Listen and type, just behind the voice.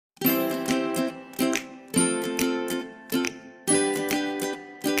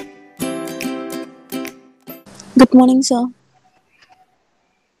Good morning, sir.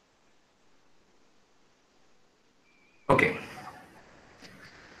 Okay.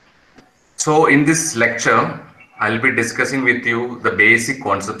 So in this lecture, I'll be discussing with you the basic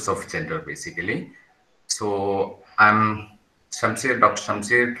concepts of gender, basically. So I'm Shamsir, Dr.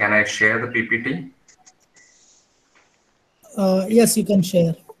 Shamsir. Can I share the PPT? Yes, you can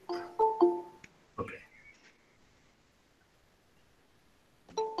share. Okay.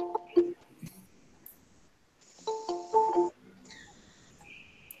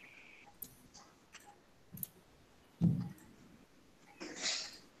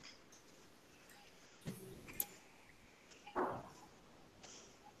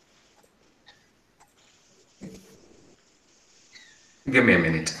 Give me a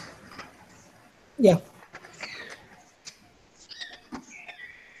minute. Yeah.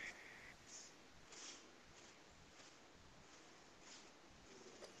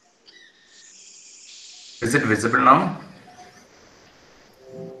 Is it visible now?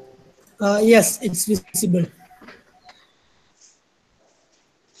 Yes, it's visible.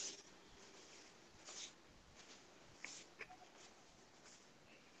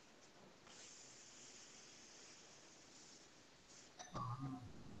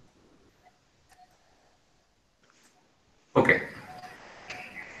 Okay.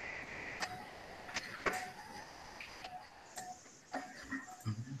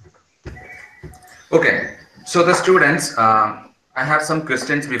 Okay. So the students, I have some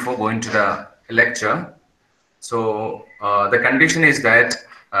questions before going to the lecture. So the condition is that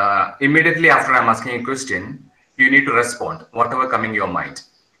immediately after I'm asking a question, you need to respond, whatever coming your mind.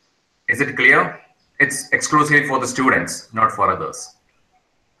 Is it clear? It's exclusively for the students, not for others.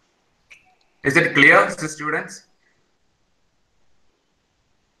 Is it clear to students?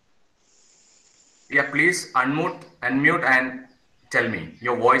 Yeah, please unmute and tell me.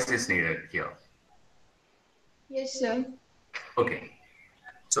 Your voice is needed here. Yes, sir. Okay.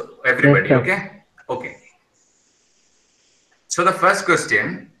 So everybody, Yes, okay? Okay. So the first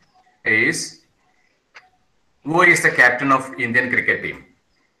question is, who is the captain of Indian cricket team?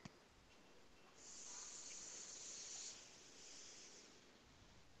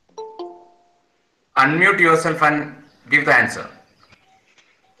 Unmute yourself and give the answer.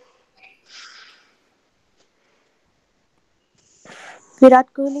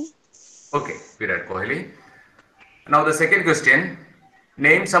 Virat Kohli. Okay, Virat Kohli. Now the second question,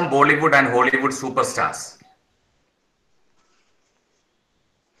 name some Bollywood and Hollywood superstars.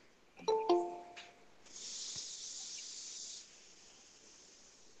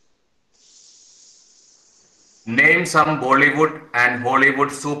 Name some Bollywood and Hollywood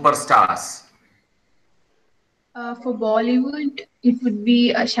superstars. For Bollywood, it would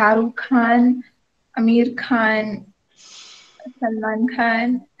be Shah Rukh Khan, Amir Khan, Salman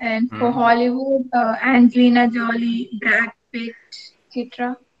Khan, and for Hollywood, Angelina Jolie, Brad Pitt,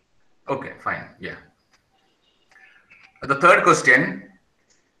 etc. Okay, fine. Yeah. The third question,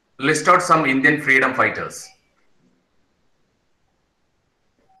 list out some Indian freedom fighters.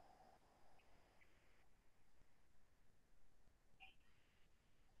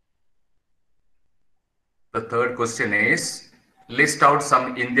 The third question is, list out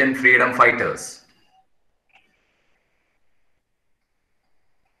some Indian freedom fighters.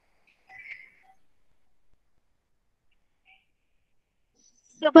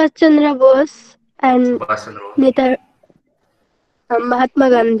 Subhash Chandra Bose and Subhash Chandra Bose. Neta Mahatma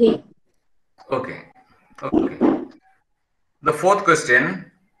Gandhi. Okay. Okay. The fourth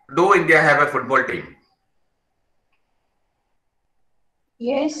question, do India have a football team?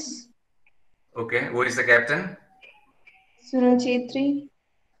 Yes. Okay. Who is the captain? Sunil Chetri.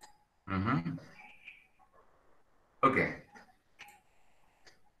 Okay.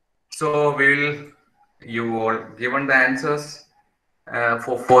 So you all given the answers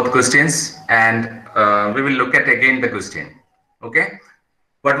for fourth questions, and we will look at again the question. Okay.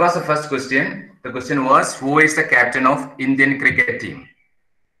 What was the first question? The question was, who is the captain of Indian cricket team?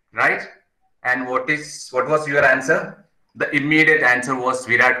 Right? And what was your answer? The immediate answer was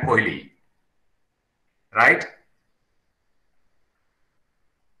Virat Kohli. Right?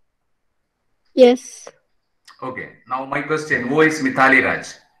 Yes. Okay. Now my question, who is Mithali Raj?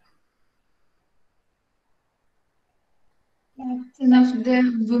 Captain of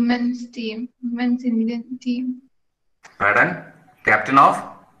the women's team, women's Indian team. Pardon? Captain of?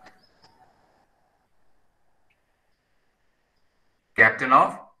 Captain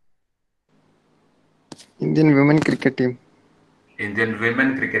of? Indian women cricket team. Indian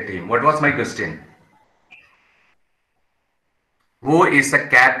women cricket team. What was my question? Who is the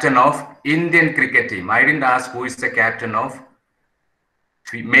captain of Indian cricket team? I didn't ask who is the captain of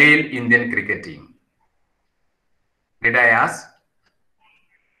male Indian cricket team. Did I ask?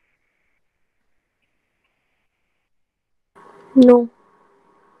 No,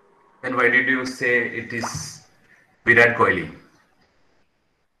 Then why did you say it is Virat Kohli?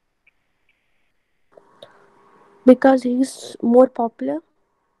 because he's more popular.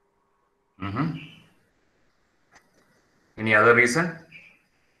 Mm-hmm. Any other reason?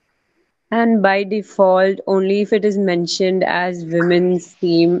 And by default, only if it is mentioned as women's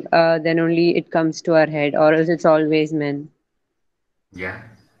team, then only it comes to our head, or else it's always men. Yeah,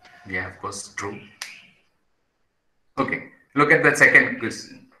 yeah, of course, true. Okay, look at the second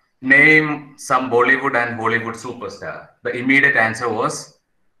question. Name some Bollywood and Hollywood superstar. The immediate answer was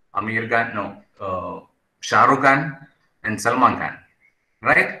Amir Khan, no, Shah Rukh Khan and Salman Khan,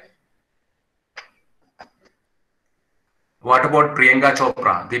 right? What about Priyanka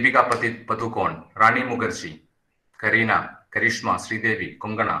Chopra, Deepika Padukone, Rani Mukherjee, Kareena, Karishma, Sridevi,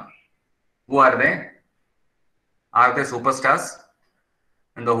 Kongana? Who are they? Are they superstars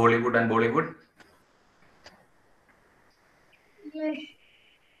in the Hollywood and Bollywood? Yes.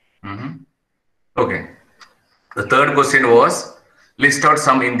 Mm-hmm. Okay. The third question was list out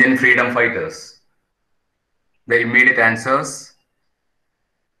some Indian freedom fighters. The immediate answers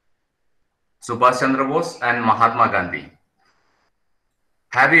Subhash Chandra Bose and Mahatma Gandhi.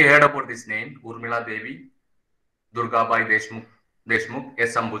 Have you heard about this name? Urmila Devi, Durgabai Deshmukh,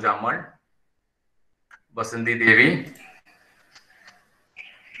 S. Ambujamal, Basanti Devi,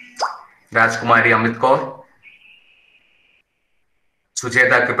 Rajkumari Amit Kaur,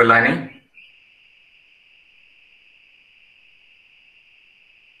 Sucheta Kripalani,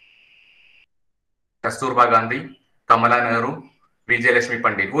 Kasturba Gandhi, Kamala Nehru, Vijay Lakshmi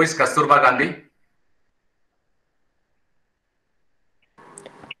Pandit. Who is Kasturba Gandhi?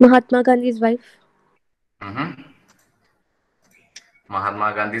 Mahatma Gandhi's wife. Mm-hmm.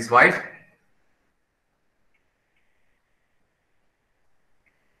 Mahatma Gandhi's wife.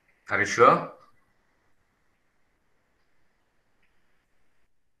 Are you sure?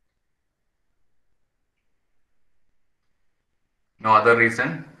 No other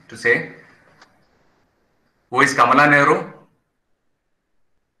reason to say? Who is Kamala Nehru?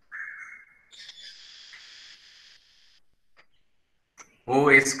 Who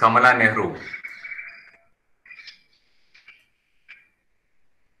is Kamala Nehru?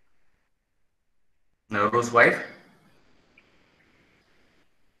 Nehru's wife?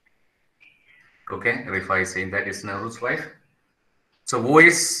 Okay, Rifa is saying that is Nehru's wife. So who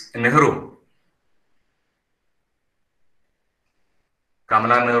is Nehru?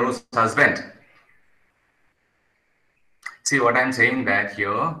 Kamala Nehru's husband. See what I'm saying that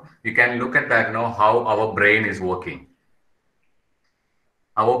here, you can look at that, how our brain is working.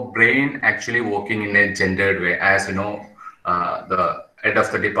 Our brain actually working in a gendered way, as the head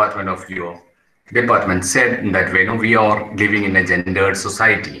of the department of your department said that way, we are living in a gendered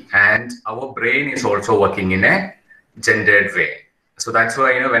society and our brain is also working in a gendered way. So that's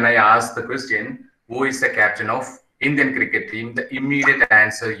why, when I asked the question, who is the captain of Indian cricket team, the immediate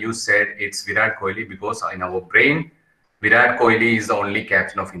answer you said it's Virat Kohli, because in our brain, Virat Kohli is the only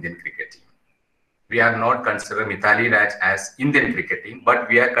captain of Indian cricket team. We are not considering Mithali Raj as Indian cricket team, but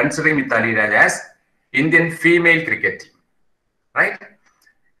we are considering Mithali Raj as Indian female cricket team, right?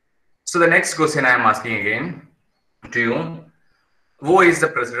 So the next question I am asking again to you, who is the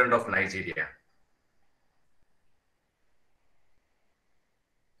president of Nigeria?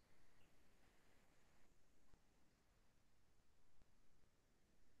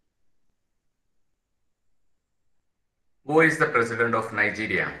 Who is the president of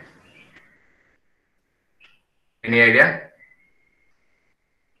Nigeria? Any idea?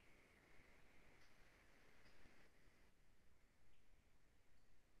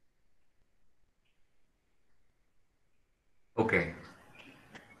 Okay.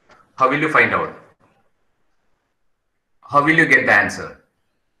 How will you find out? How will you get the answer?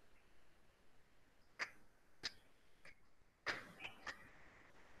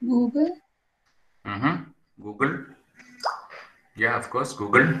 Google. Google. Yeah, of course,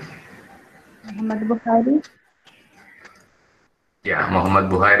 Google. Muhammad Buhari. Yeah, Muhammad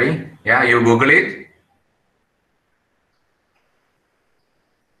Buhari. Yeah, you Google it.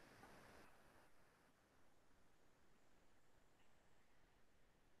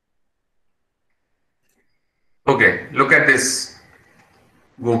 Okay, look at this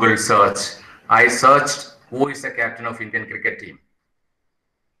Google search. I searched who is the captain of Indian cricket team.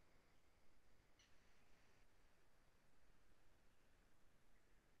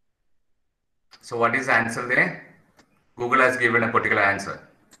 So what is the answer there? Google has given a particular answer.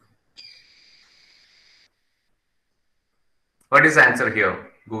 What is the answer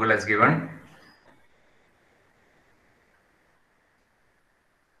here? Google has given.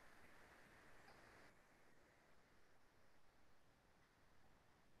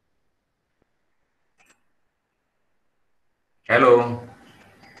 Hello.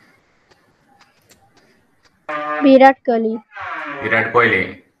 Virat Kohli. Virat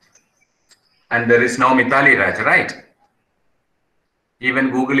Kohli. And there is no Mithali Raj, right?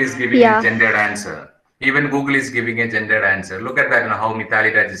 Even Google is giving a Yeah. gendered answer. Even Google is giving a gendered answer. Look at that, how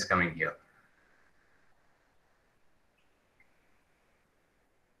Mithali Raj is coming here.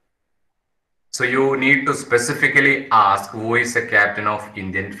 So you need to specifically ask who is the captain of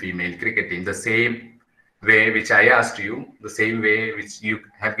Indian female cricket team. The same way which I asked you, the same way which you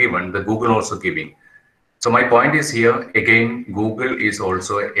have given, the Google also giving. So my point is here, again, Google is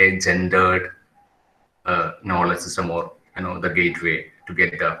also a gendered knowledge system, or the gateway to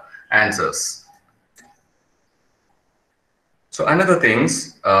get the answers. So another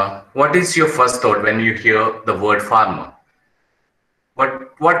things, what is your first thought when you hear the word farmer?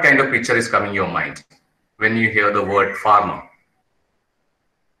 What kind of picture is coming your mind when you hear the word farmer?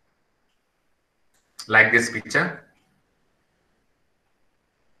 Like this picture?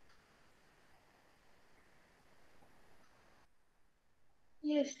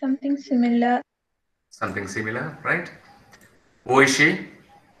 Yes, something similar. Something similar, right? Who is she?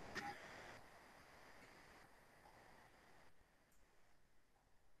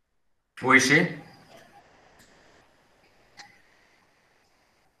 Who is she?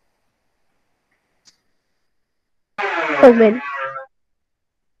 Women.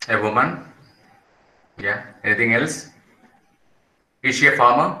 A woman? Yeah. Anything else? Is she a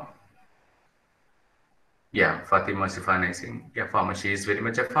farmer? Yeah, Fatima Sifan, I think. Yeah, farmer. She is very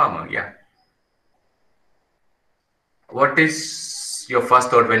much a farmer. Yeah. What is your first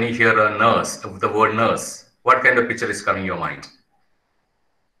thought when you hear a nurse, the word nurse? What kind of picture is coming your mind?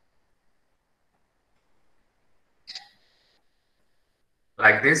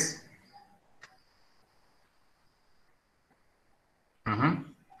 Like this? Mm-hmm.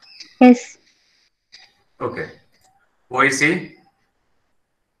 Yes. Okay. Who is he?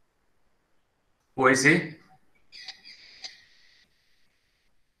 Who is he?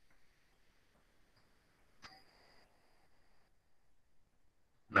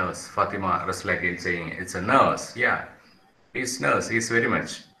 Nurse. Fatima Raslagin saying it's a nurse. Yeah. He's nurse. He's very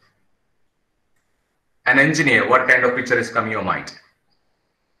much. An engineer. What kind of picture is coming your mind?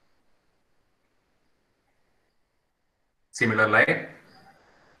 Similar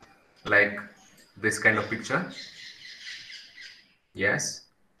like this kind of picture? Yes.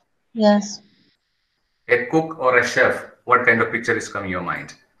 Yes. A cook or a chef, what kind of picture is coming your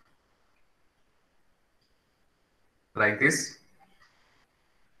mind? Like this?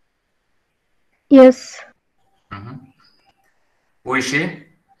 Yes. Who is she?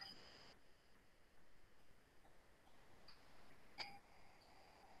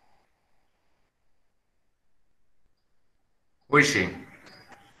 Who is she?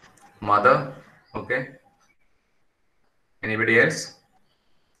 Mother? Okay. Anybody else?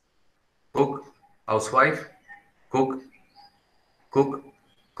 Cook? Housewife? Cook? Cook?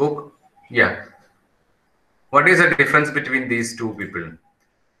 Cook? Yeah. What is the difference between these two people?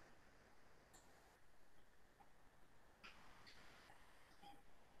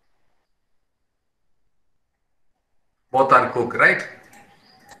 Both are cook, right?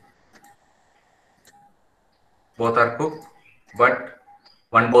 Both are cook, but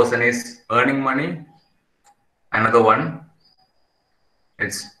one person is earning money, another one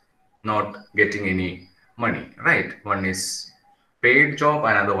it's not getting any money, right? One is paid job,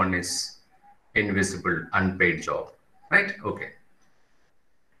 another one is invisible, unpaid job, right? Okay.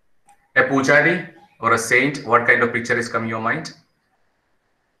 A pujari or a saint, what kind of picture is coming your mind?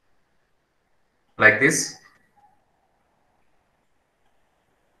 Like this?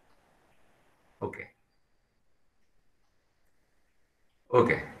 Okay.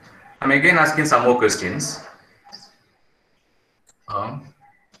 Okay. I'm again asking some more questions.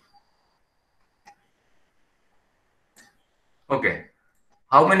 Okay.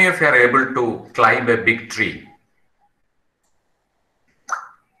 How many of you are able to climb a big tree?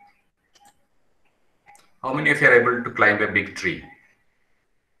 How many of you are able to climb a big tree?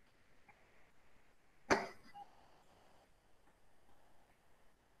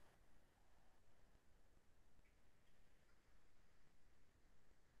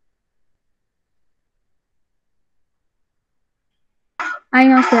 I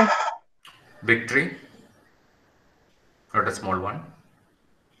know, sir. Big tree? Not a small one?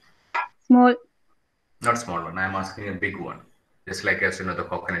 Small. Not small one. I'm asking a big one. Just like as the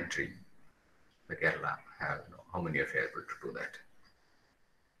coconut tree. The Kerala have. How many of you are able to do that?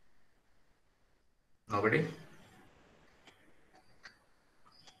 Nobody?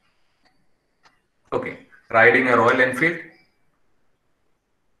 Okay. Riding a Royal Enfield?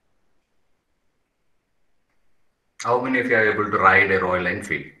 How many of you are able to ride a Royal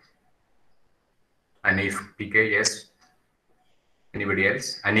Enfield? Anif PK, yes. Anybody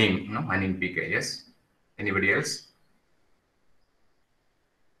else? Anim, no? Anim PK, yes. Anybody else?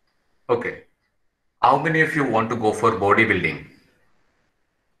 Okay. How many of you want to go for bodybuilding?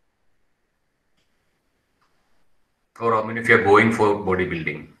 Or how many of you are going for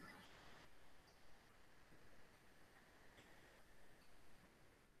bodybuilding?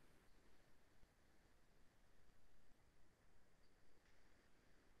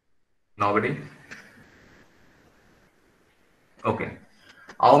 Nobody? Okay.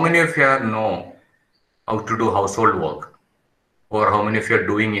 How many of you know how to do household work? Or how many of you are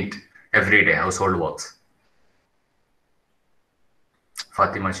doing it every day, household works?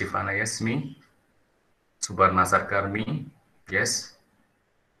 Fatima Shifana, yes, me. Subarna Sarkar, me. Yes.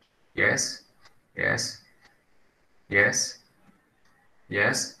 Yes. Yes. Yes.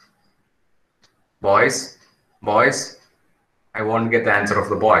 Yes. Boys. Boys. I won't get the answer of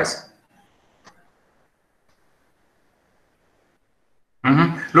the boys.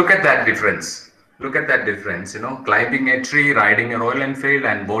 Look at that difference. Look at that difference. Climbing a tree, riding a Royal Enfield,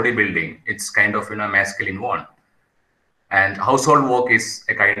 and bodybuilding. It's kind of masculine one. And household work is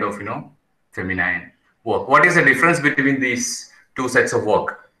a kind of feminine work. What is the difference between these two sets of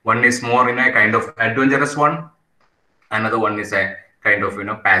work? One is more a kind of adventurous one. Another one is a kind of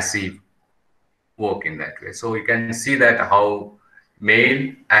passive work in that way. So you can see that how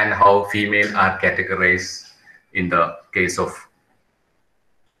male and how female are categorized in the case of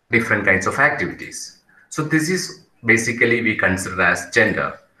different kinds of activities. So this is basically we consider as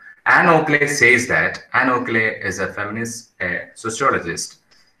gender. Anne Oakley says that, Anne Oakley is a feminist sociologist.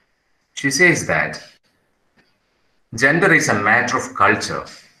 She says that gender is a matter of culture.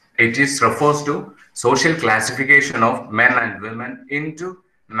 It is refers to social classification of men and women into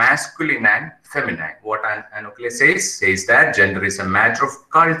masculine and feminine. What Anne Oakley says that gender is a matter of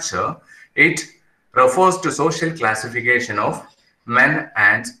culture. It refers to social classification of men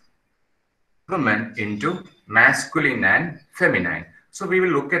and women into masculine and feminine. So we will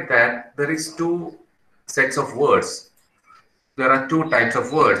look at that. There is two sets of words. There are two types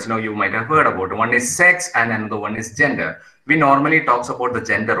of words. You might have heard about. One is sex and another one is gender. We normally talks about the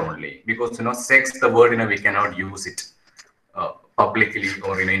gender only because sex, the word we cannot use it publicly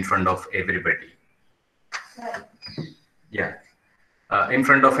or in front of everybody. Yeah, in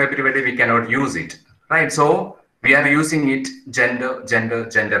front of everybody we cannot use it, right? So we are using it gender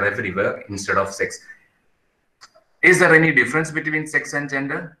everywhere instead of sex. Is there any difference between sex and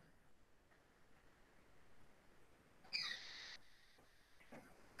gender?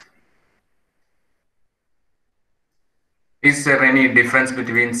 Is there any difference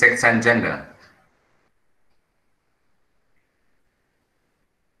between sex and gender?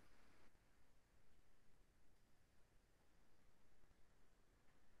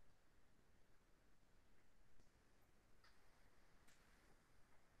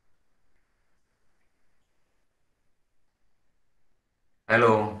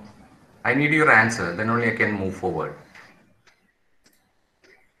 Hello, I need your answer, then only I can move forward.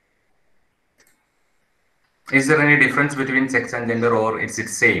 Is there any difference between sex and gender, or is it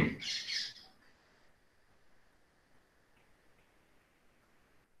same?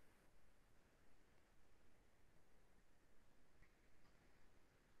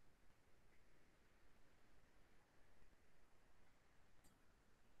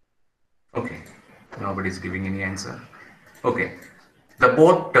 Okay, nobody's giving any answer. Okay, the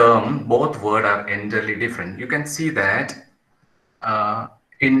both word are entirely different. You can see that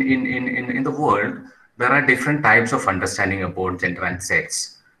in the world there are different types of understanding about gender and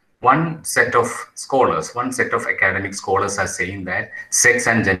sex. One set of scholars, one set of academic scholars are saying that sex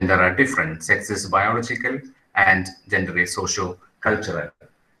and gender are different. Sex is biological and gender is socio-cultural.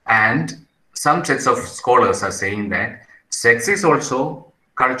 And some sets of scholars are saying that sex is also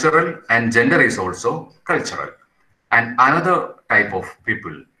cultural and gender is also cultural. And another type of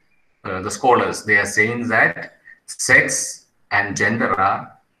people, the scholars, they are saying that sex and gender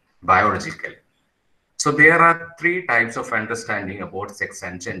are biological. So there are three types of understanding about sex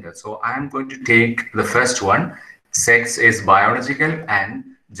and gender. So I'm going to take the first one. Sex is biological and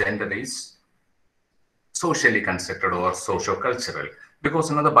gender is socially constructed or socio-cultural. Because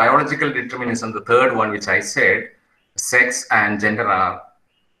the biological determinism, the third one which I said, sex and gender are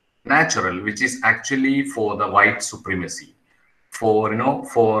natural, which is actually for the white supremacy, for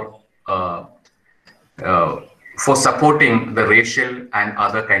for supporting the racial and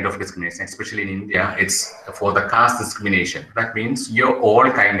other kind of discrimination, especially in India, it's for the caste discrimination. That means your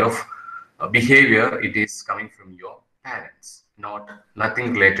all kind of behavior, it is coming from your parents,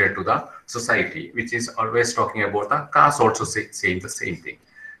 nothing related to the society, which is always talking about the caste also saying the same thing.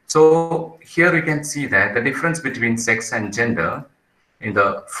 So here you can see that the difference between sex and gender, in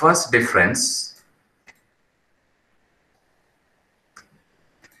the first difference.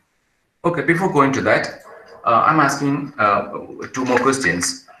 Okay, before going to that, I'm asking two more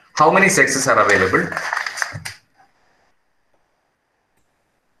questions. How many sexes are available?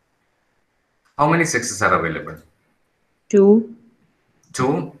 How many sexes are available? Two.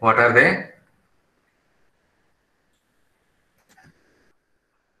 Two. What are they?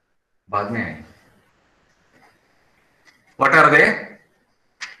 बाद में आए. What are they?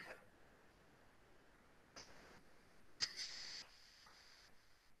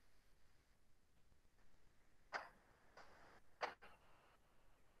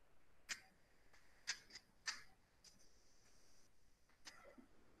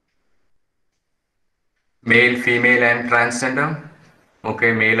 Male, female, and transgender.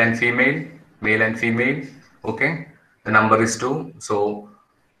 Okay, male and female, male and female. Okay, the number is two. So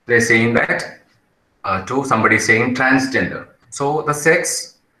they're saying that two. Somebody is saying transgender. So the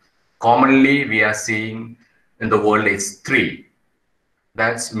sex commonly we are seeing in the world is three.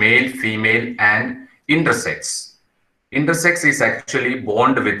 That's male, female, and intersex. Intersex is actually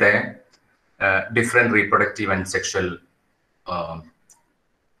born with a different reproductive and sexual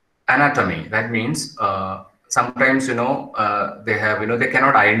anatomy. That means sometimes they have they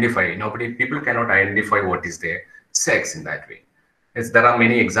cannot identify. People cannot identify what is their sex in that way. There are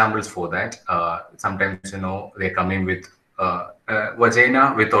many examples for that. Sometimes they come in with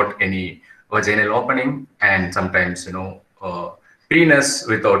vagina without any vaginal opening, and sometimes penis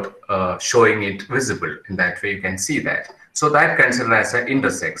without showing it visible. In that way, you can see that. So that considered as an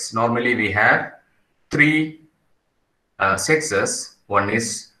intersex. Normally, we have three sexes. One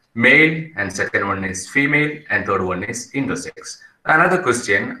is male, and second one is female, and third one is intersex. Another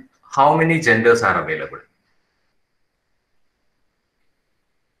question: how many genders are available?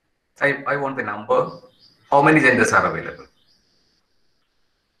 I want the number. How many genders are available?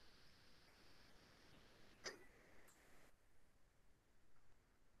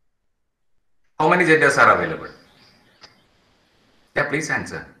 How many genders are available? Yeah, please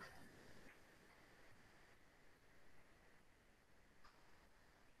answer.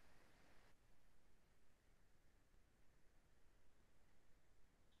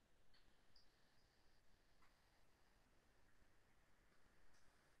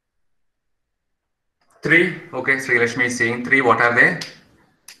 Three. Okay, Sri Lakshmi is saying three. What are they?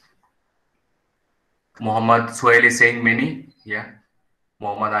 Muhammad Suhail is saying many. Yeah.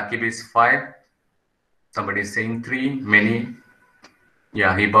 Muhammad Akib is five. Somebody is saying three, many.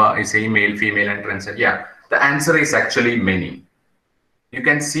 Yeah, Hiba is saying male, female, and transgender. Yeah, the answer is actually many. You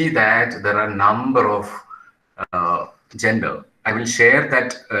can see that there are a number of gender. I will share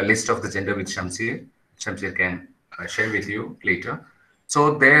that list of the gender with Shamsir. Shamsir can share with you later.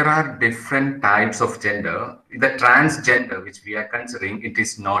 So there are different types of gender. The transgender, which we are considering, it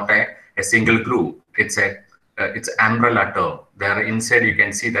is not a single group. It's umbrella term. There inside you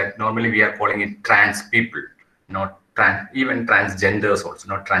can see that normally we are calling it trans people, not trans, even transgenders also,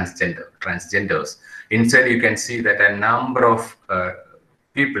 not transgenders. Inside you can see that a number of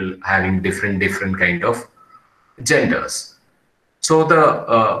people having different kind of genders. So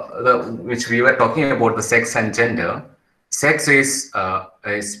the which we were talking about, the sex and gender. Sex is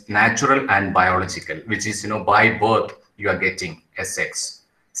natural and biological, which is by birth you are getting a sex.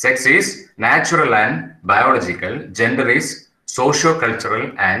 Sex is natural and biological. Gender is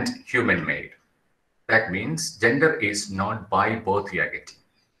socio-cultural and human-made. That means gender is not by birth you are getting.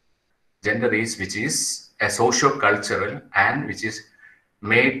 Gender is which is a socio-cultural and which is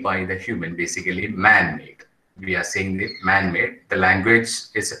made by the human, basically man-made. We are saying it man-made. The language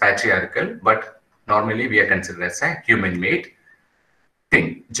is patriarchal, but normally we are considered as a human-made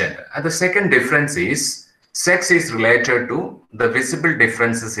thing, gender. And the second difference is sex is related to the visible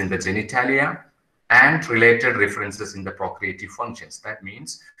differences in the genitalia and related differences in the procreative functions. That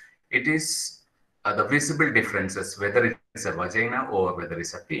means it is the visible differences, whether it is a vagina or whether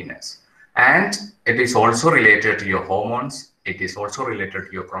it's a penis. And it is also related to your hormones, it is also related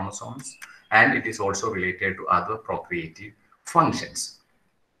to your chromosomes, and it is also related to other procreative functions.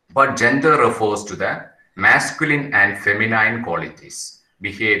 But gender refers to the masculine and feminine qualities,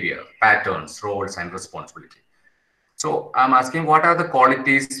 behavior, patterns, roles, and responsibility. So I'm asking, what are the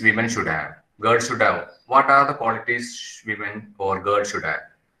qualities women should have, girls should have? What are the qualities women or girls should have?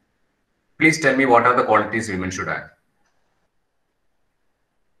 Please tell me, what are the qualities women should have?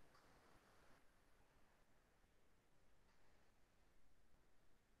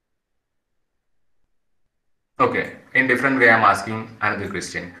 Okay, in different way, I'm asking another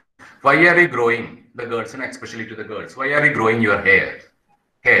question. Why are you growing the girls, especially to the girls? Why are you growing your hair?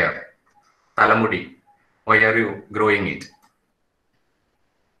 Hair, talamudi. Why are you growing it?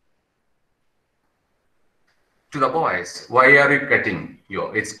 To the boys, why are you cutting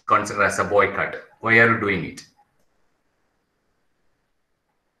your? It's considered as a boy cut. Why are you doing it?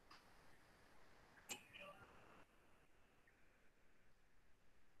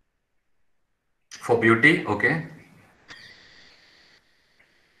 For beauty, okay.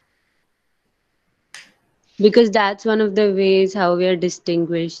 Because that's one of the ways how we are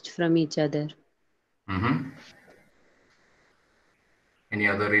distinguished from each other. Mm-hmm. Any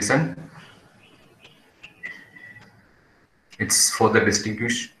other reason? It's for the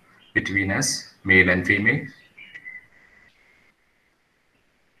distinguish between us, male and female.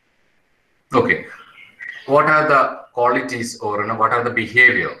 Okay. What are the qualities, or what are the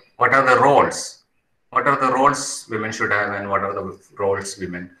behavior? What are the roles? What are the roles women should have, and what are the roles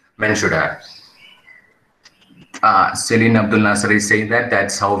men should have? Celine Abdul Nasser is saying that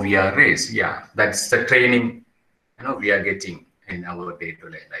that's how we are raised. Yeah, that's the training we are getting in our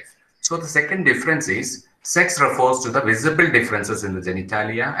day-to-day life. So the second difference is sex refers to the visible differences in the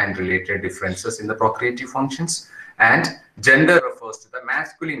genitalia and related differences in the procreative functions, and gender refers to the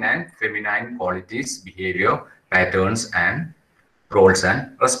masculine and feminine qualities, behavior patterns, and roles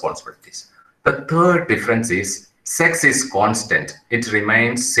and responsibilities. The third difference is sex is constant. It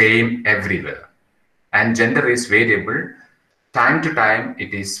remains same everywhere, and gender is variable. Time to time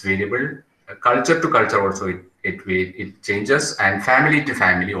it is variable. Culture to culture also it changes, and family to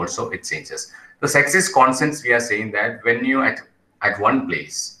family also it changes. The sex is constant. We are saying that when you at one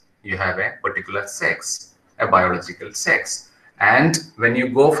place you have a particular sex, a biological sex, and when you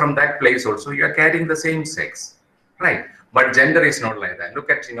go from that place also you are carrying the same sex, right? But gender is not like that.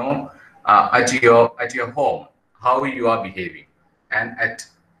 Look at at your home how you are behaving, and at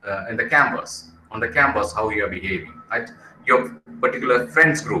in the campus, on the campus how you are behaving, at your particular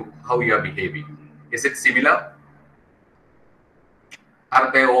friends group how you are behaving. Is it similar?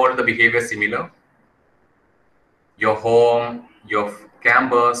 Are they all the behavior similar? Your home, your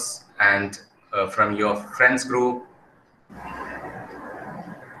campus, and from your friends group,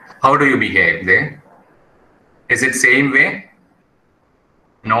 how do you behave there? Is it same way?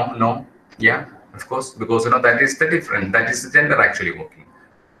 No, no. Yeah, of course, because that is the different, that is the gender actually working.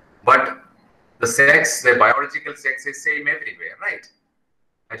 But the sex, the biological sex is same everywhere, right?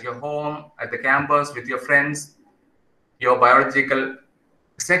 At your home, at the campus, with your friends, your biological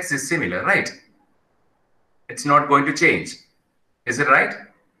sex is similar, right? It's not going to change. Is it right?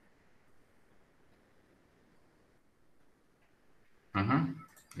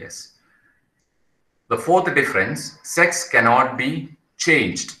 Yes. The fourth difference, sex cannot be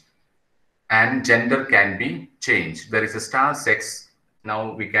changed and gender can be changed. There is a star sex.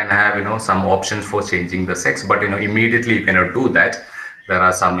 Now we can have some options for changing the sex, but immediately you cannot do that. There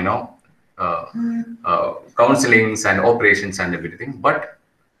are some counselings and operations and everything, but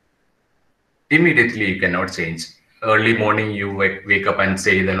immediately you cannot change. Early morning you wake up and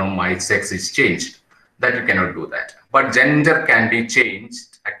say my sex is changed. That you cannot do that. But gender can be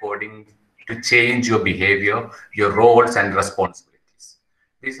changed according to change your behavior, your roles and responsibilities.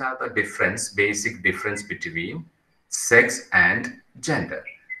 These are the basic difference between sex and gender.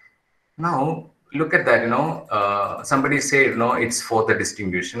 Now look at that. Somebody say it's for the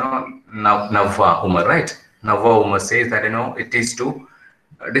distinguish. Nava Umar, right? Nava Umar says that it is to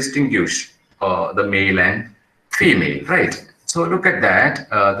distinguish the male and female, right? So look at that.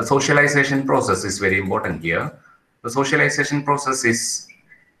 The socialization process is very important here. The socialization process is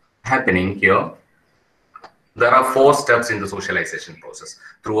happening here. There are 4 steps in the socialization process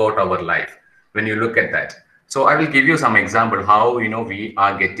throughout our life. When you look at that, so I will give you some example how we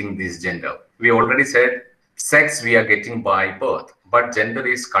are getting this gender. We already said sex we are getting by birth, but gender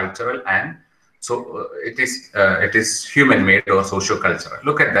is cultural, and so it is human made or socio-cultural.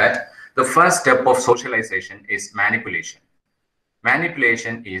 Look at that. The first step of socialization is manipulation.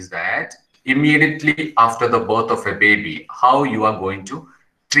 Manipulation is that immediately after the birth of a baby, how you are going to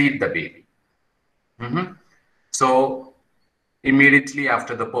treat the baby. So immediately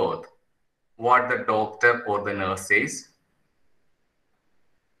after the birth, what the doctor or the nurse says,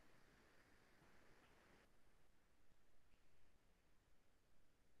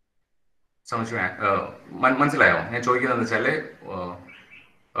 മനസ്സിലായോ ഞാൻ ചോദിക്കുന്നത് വെച്ചാല്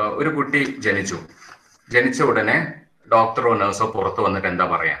ഒരു കുട്ടി ജനിച്ച ഉടനെ ഡോക്ടറോ നഴ്സോ പുറത്ത് വന്നിട്ട് എന്താ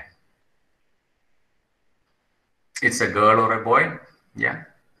പറയാ? It's a girl or a boy? Yeah.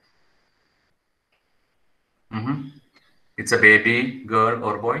 It's a baby, girl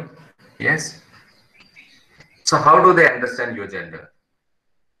or boy? Yes. So how do they understand your gender?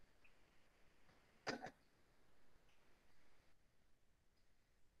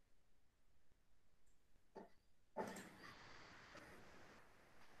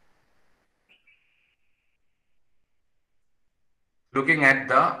 Looking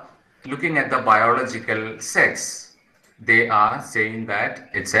at the biological sex, they are saying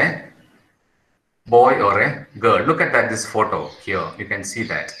that it's a boy or a girl. Look at that, this photo here. You can see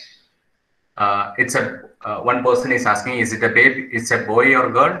that. It's a one person is asking, is it a baby? It's a boy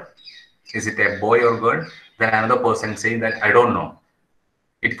or girl? Is it a boy or girl? Then another person saying that I don't know.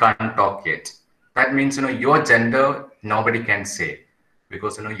 It can't talk yet. That means your gender nobody can say,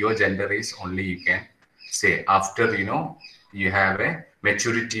 because your gender is only you can say after you have a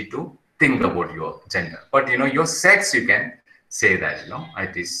maturity to think about your gender. But your sex you can say that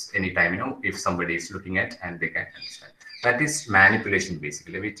it is anytime if somebody is looking at and they can understand. That is manipulation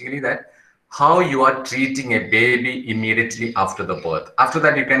basically that how you are treating a baby immediately after the birth. After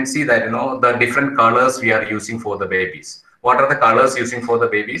that you can see that the different colors we are using for the babies. What are the colors using for the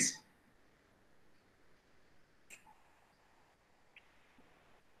babies?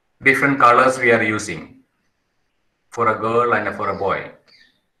 Different colors we are using for a girl and for a boy.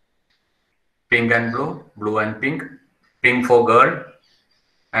 Pink and blue, blue and pink, pink for girl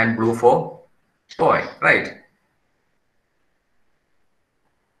and blue for boy, right?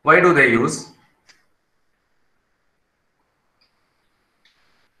 Why do they use?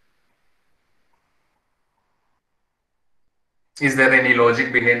 Is there any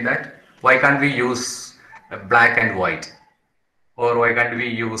logic behind that? Why can't we use black and white? Or why can't we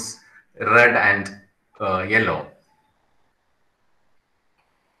use red and yellow?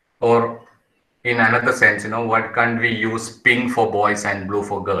 Or in another sense, what can't we use pink for boys and blue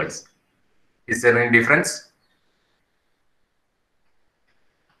for girls? Is there any difference?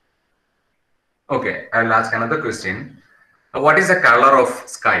 Okay, I'll ask another question. What is the color of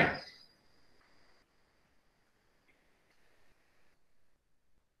sky?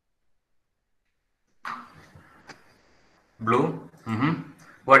 Blue.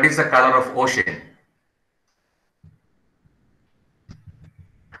 What is the color of ocean?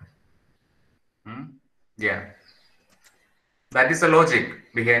 Yeah. That is the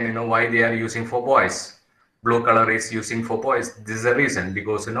logic behind why they are using for boys. Blue color is using for boys. This is the reason,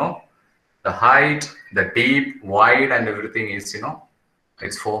 because the height, the deep, wide, and everything is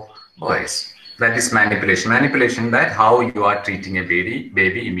it's for boys. That is manipulation. Manipulation, that how you are treating a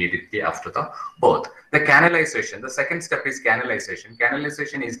baby immediately after the birth. The canalization. The second step is canalization.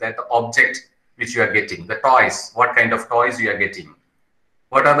 Canalization is that the object which you are getting, the toys. What kind of toys you are getting?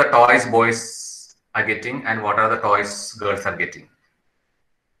 What are the toys boys are getting, and what are the toys girls are getting?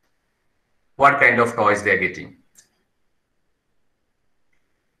 What kind of toys they are getting?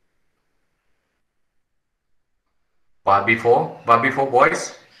 Barbie for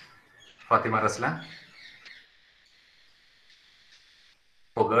boys. Fatima Raslan.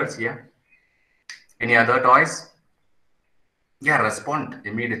 For girls, yeah. Any other toys? Yeah, respond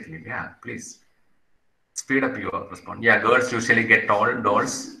immediately. Yeah, please. Speed up your response. Yeah, girls usually get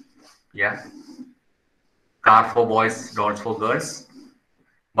dolls. Yeah. Car for boys, dolls for girls.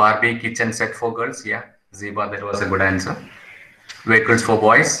 Barbie kitchen set for girls. Yeah. Ziba, that was a good answer. Vehicles for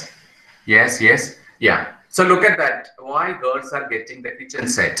boys. Yes, yes. Yeah. So look at that. Why girls are getting the kitchen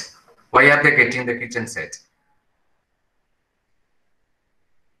set? Why are they getting the kitchen set?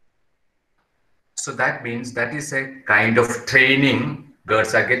 So that means that is a kind of training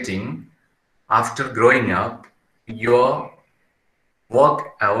girls are getting after growing up. Your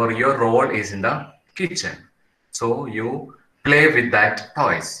work or your role is in the kitchen. So you play with that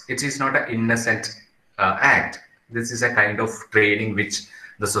toys. It is not an innocent act. This is a kind of training which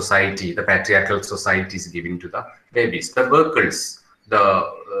the society, the patriarchal society, is giving to the babies. The vehicles,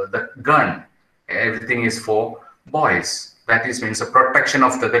 the gun, everything is for boys. That is means the protection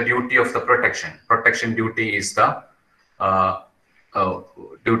of the duty of the protection. Protection duty is the uh,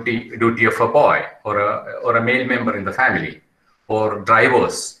 duty of a boy or a male member in the family. Or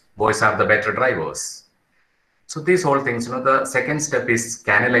drivers, boys are the better drivers. So these whole things, the second step is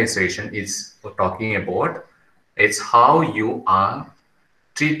canalization. Is we're talking about it's how you are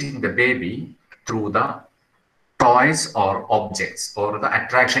treating the baby through the toys or objects, or the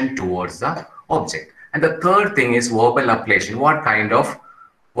attraction towards the object. And the third thing is verbal appellation. What kind of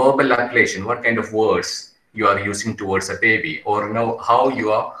verbal appellation, what kind of words you are using towards a baby, or how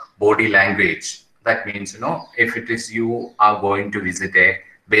your body language. That means if it is you are going to visit a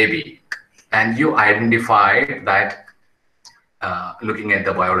baby and you identify that looking at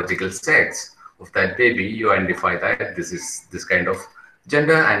the biological sex of that baby, you identify that this is this kind of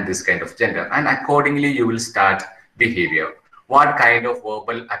gender and this kind of gender, and accordingly you will start behavior. What kind of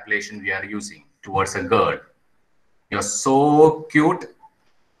verbal appellation we are using towards a girl? You're so cute,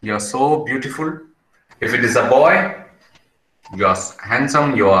 you're so beautiful. If it is a boy, you are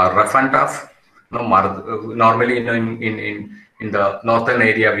handsome, you are rough and tough. No, normally, you know, in the northern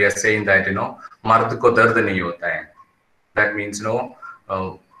area, we are saying that, you know, mard ko dard nahi hota hai. That means, you know,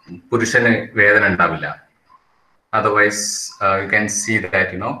 purushan vedana undavilla. Otherwise, you can see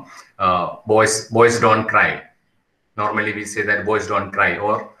that, you know, boys don't cry. Normally, we say that boys don't cry,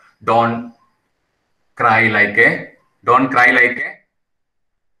 or don't cry like a, don't cry like a,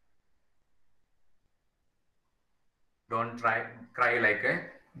 don't cry like a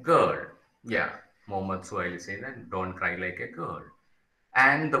girl. Yeah, Mohammed Suhail say that, don't cry like a girl.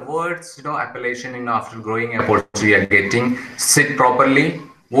 And the words, you know, appellation in after growing up also we are getting, sit properly.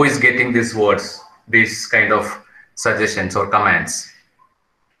 Who is getting these words, these kind of suggestions or commands?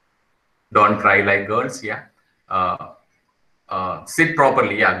 Don't cry like girls, yeah. Sit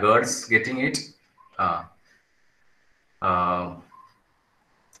properly, yeah, girls getting it. Uh,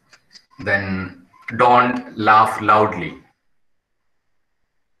 then don't laugh loudly.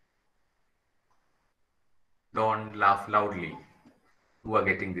 Don't laugh loudly. Who are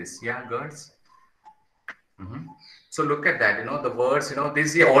getting this? Yeah, girls. So look at that, you know, the words, you know,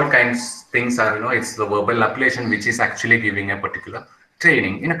 these are all kinds things are, you know, it's the verbal appellation which is actually giving a particular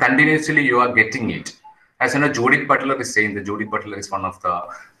training. You know, continuously you are getting it. As you know, Judith Butler is saying that Judith Butler is one of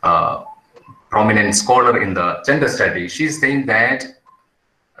the prominent scholar in the gender study. She's saying that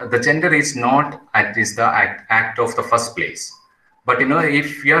the gender is not at is the act of the first place. But you know,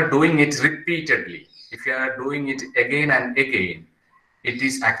 if you are doing it repeatedly, if you are doing it again and again, it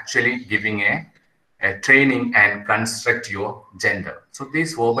is actually giving a training and construct your gender. So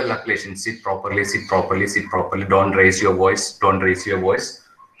these verbal appellations, sit properly, sit properly, sit properly, don't raise your voice, don't raise your voice,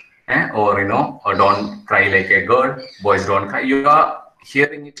 or you know, or don't cry like a girl, boys don't cry. You are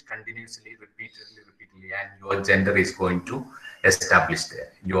hearing it continuously, repeatedly, and your gender is going to establish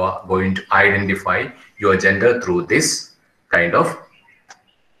there. You are going to identify your gender through this kind of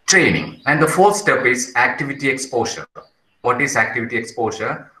training. And the fourth step is activity exposure. What is activity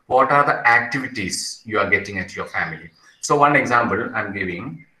exposure? What are the activities you are getting at your family? So one example I'm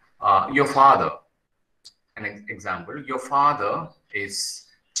giving, your father, an example, your father is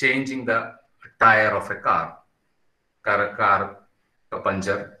changing the tire of a car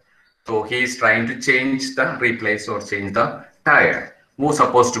puncture. So he is trying to change the, replace or change the tire. Who's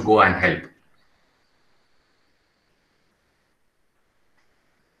supposed to go and help?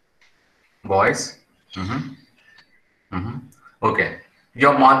 Boys? Okay.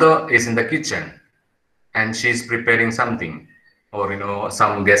 Your mother is in the kitchen and she's preparing something, or you know,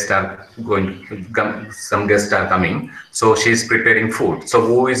 some guests are going to come, some guests are coming, so she's preparing food. So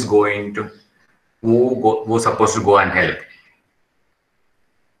who is going to, who's supposed to go and help?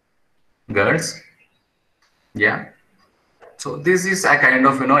 Girls? Yeah. So this is a kind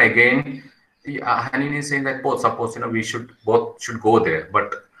of, you know, again, Hanin is saying that both, suppose, you know, we should both should go there,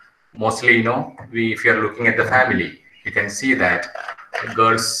 but mostly, you know, we, if you are looking at the family, you can see that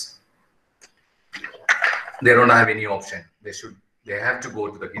girls, they don't have any option. They have to go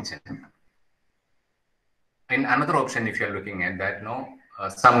to the kitchen. In another option, if you're looking at that, no,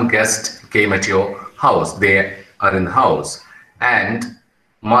 some guest came at your house, they are in the house, and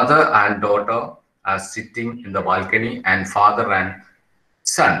mother and daughter are sitting in the balcony, and father and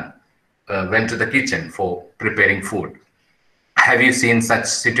son went to the kitchen for preparing food. Have you seen such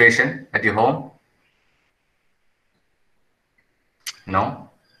situation at your home? No,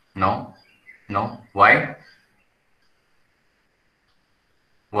 no, no. Why?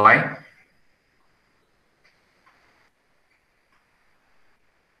 Why?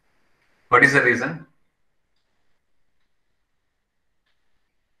 What is the reason?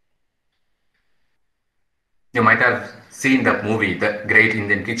 You might have seen the movie, The Great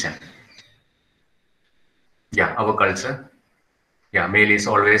Indian Kitchen. Yeah, our culture. Yeah, male is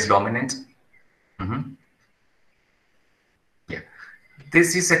always dominant. Yeah,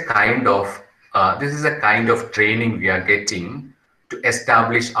 this is a kind of training we are getting to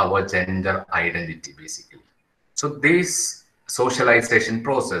establish our gender identity, basically. So this socialization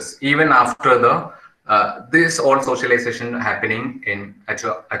process, even after the this all socialization happening in at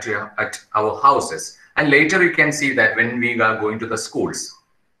our houses, and later you can see that when we are going to the schools,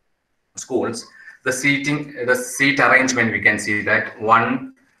 the seat arrangement, we can see that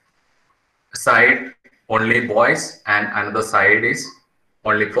one side only boys and another side is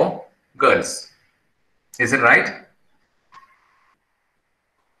only for girls. Is it right?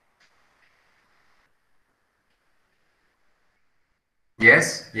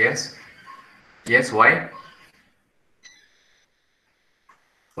 Yes, yes, yes. Why?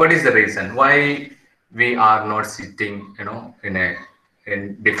 What is the reason why we are not sitting,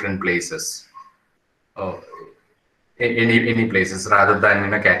 in different places, or any places, rather than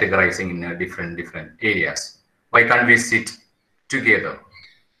categorizing in different areas? Why can't we sit together?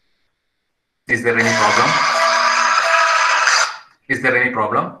 Is there any problem? Is there any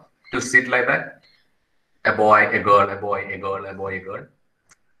problem to sit like that? A boy, a girl, a boy, a girl, a boy, a girl.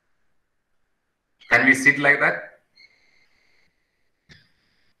 Can we sit like that?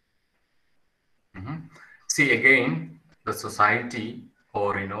 See, again, the society,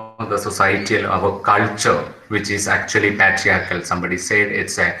 or the societal, our culture, which is actually patriarchal. Somebody said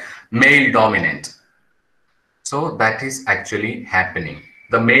it's a male dominant. So that is actually happening.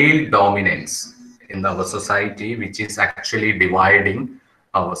 The male dominance in our society, which is actually dividing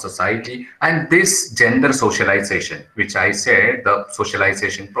our society, and this gender socialization, which I said, the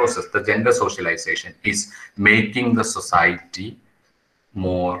socialization process, the gender socialization is making the society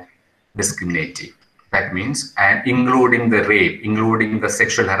more discriminative. That means, and including the rape, including the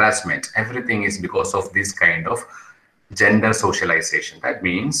sexual harassment, everything is because of this kind of gender socialization. That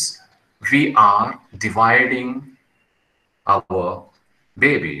means we are dividing our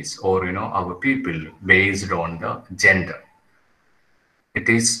babies, or our people, based on the gender. It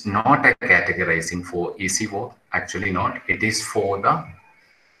is not a categorizing for easy work, actually not. It is for the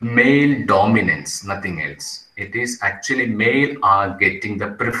male dominance, nothing else. It is actually male are getting the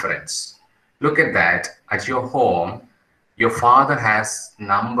preference. Look at that. At your home, your father has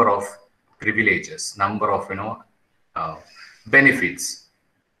number of privileges, number of uh, benefits,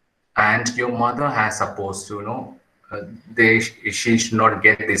 and your mother has supposed to she should not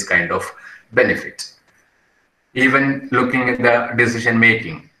get this kind of benefit. Even looking at the decision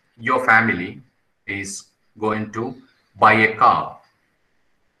making, your family is going to buy a car.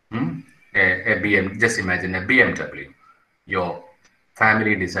 A just imagine a BMW. Your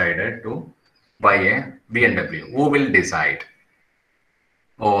family decided to buy a BMW. Who will decide?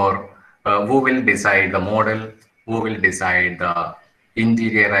 Or who will decide the model? Who will decide the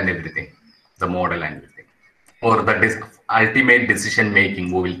interior and everything? The model and everything. Or the ultimate decision making,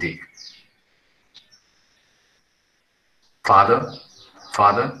 who will take? Father,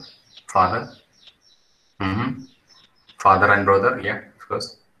 father, father, father and brother. Yeah, of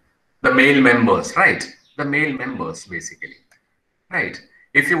course. The male members, right? The male members, basically. Right.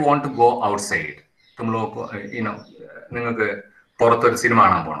 If you want to go outside, നിങ്ങൾക്ക് പുറത്തൊരു cinema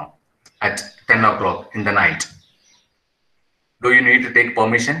കാണാൻ പോകണം at 10 o'clock in the night. Do you need to take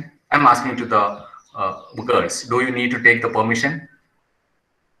permission? I'm asking to the girls. Do you need to take the permission?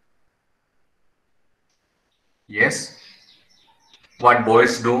 Yes. What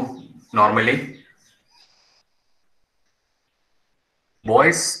boys do normally?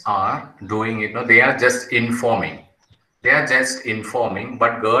 Boys are doing it. No, they are just informing. They are just informing,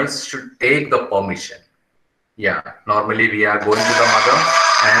 but girls should take the permission. Yeah, normally we are going to the mother,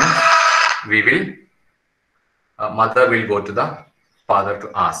 and we will, mother will go to the father to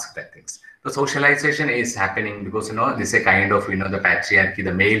ask that things. The socialization is happening because this is a kind of the patriarchy,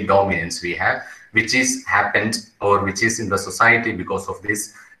 the male dominance we have, which is happened, or which is in the society because of this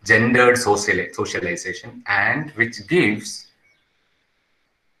gendered socialization, and which gives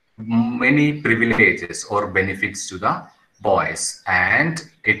many privileges or benefits to the boys, and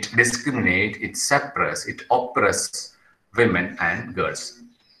it discriminates, it suppresses, it oppresses women and girls.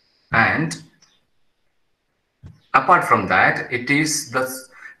 And apart from that, it is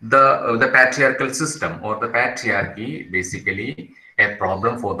the patriarchal system, or the patriarchy, basically a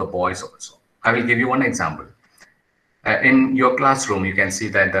problem for the boys also. I will give you one example. In your classroom, you can see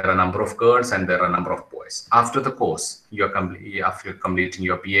that there are a number of girls and there are a number of boys. After the course, after completing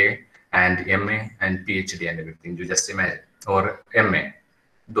your PA and MA and PhD and everything, you just imagine, or MA,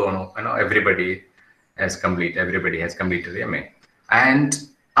 don't know, everybody has completed the MA. And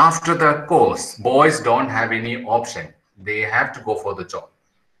after the course, boys don't have any option. They have to go for the job,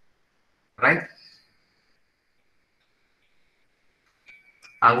 right?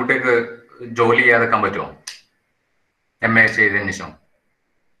 അങ്ങോട്ടേക്ക് ജോലി ചെയ്യാതെക്കാൻ പറ്റുമോ? MA ചെയ്തതിന് ശേഷം?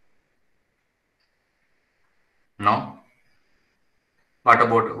 No. What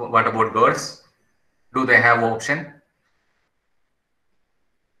about girls? Do they have option?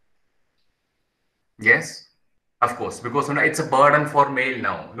 Yes, of course, because it's a burden for male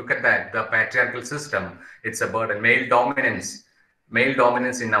now. Look at that, the patriarchal system. It's a burden, male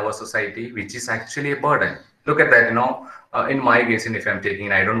dominance in our society, which is actually a burden. Look at that, in my case, if I'm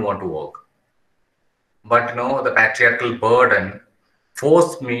taking, I don't want to work, but the patriarchal burden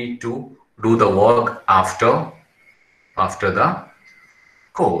forced me to do the work after the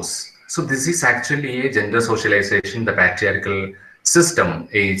course. So this is actually a gender socialization. The patriarchal system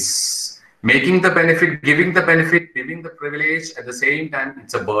is making the benefit, giving the benefit, giving the privilege. At the same time,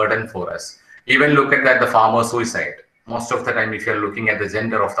 it's a burden for us. Even look at that, the farmer suicide. Most of the time, if you're looking at the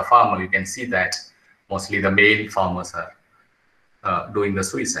gender of the farmer, you can see that mostly the male farmers are doing the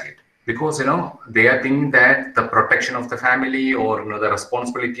suicide, because they are thinking that the protection of the family, or the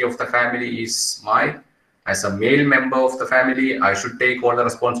responsibility of the family is mine. As a male member of the family, I should take all the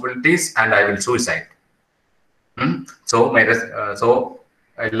responsibilities and I will suicide. So so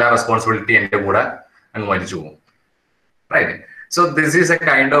എല്ലാ responsibility എൻ്റെ കൂടെ അങ്ങ് മരിച്ചു പോകും. Right. So this is a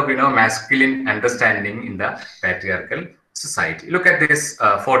kind of masculine understanding in the patriarchal society. Look at this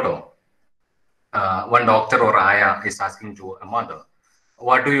photo. One doctor or Aya is asking to a mother,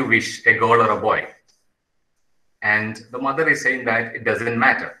 what do you wish, a girl or a boy? And the mother is saying that it doesn't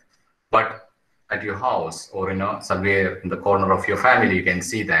matter. But at your house, or somewhere in the corner of your family, you can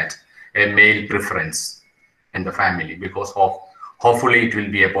see that a male preference in the family, because hopefully it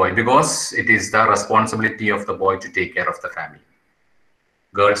will be a boy, because it is the responsibility of the boy to take care of the family.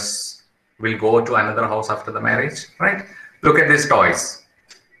 Girls will go to another house after the marriage, right? Look at these toys.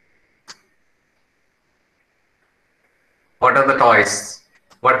 What are the toys?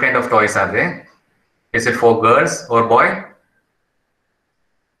 What kind of toys are they? Is it for girls or boy?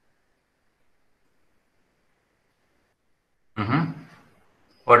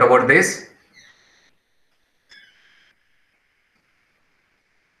 What about this?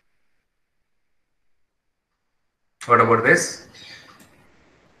 What about this?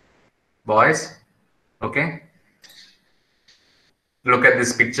 Boys? Okay. Look at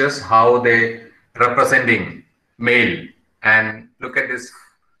these pictures, how they representing male, and look at these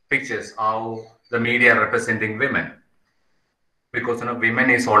pictures, how the media representing women, because women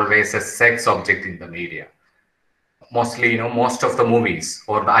is always a sex object in the media. Mostly, most of the movies,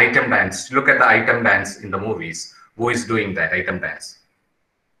 or the item dance. Look at the item dance in the movies. Who is doing that item dance?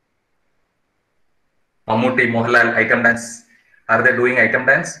 Mammootty, Mohanlal, item dance. Are they doing item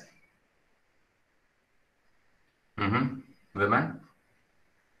dance? Women?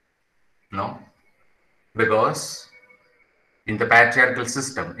 No. Because in the patriarchal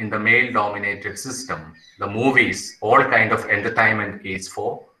system, in the male-dominated system, the movies, all kind of entertainment is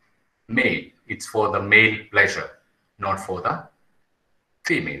for male. It's for the male pleasure, not for the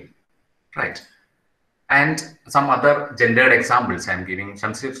female, right? And some other gendered examples I'm giving.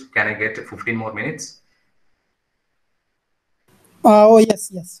 Shamsir, can I get 15 more minutes? Oh,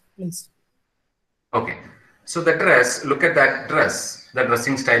 yes, please. Okay. So the dress, look at that dress, the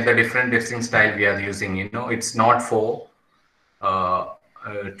dressing style, the different dressing style we are using, it's not for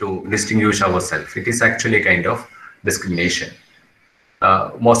to distinguish ourselves. It is actually a kind of discrimination.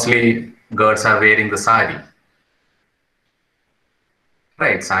 Mostly girls are wearing the sari.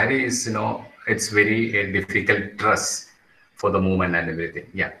 Right, sari is, it's very difficult dress for the movement and everything.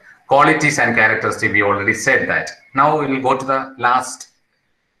 Yeah. Qualities and characteristics, we already said that. Now we will go to the last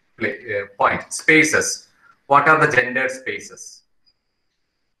point, spaces. What are the gendered spaces?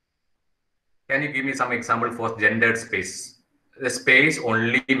 Can you give me some example for gendered space? The space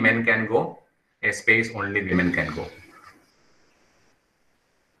only men can go, a space only women can go.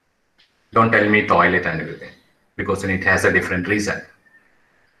 Don't tell me toilet and everything, because then it has a different reason.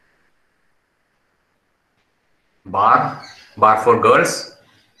 Bar for girls.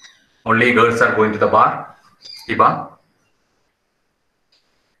 Only girls are going to the bar. Iba.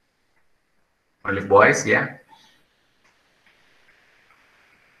 Only boys, yeah.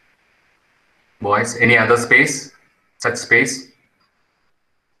 Boys. Any other space? Such space?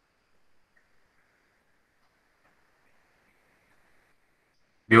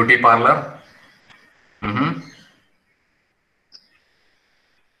 Beauty parlor.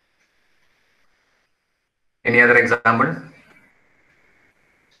 Any other example?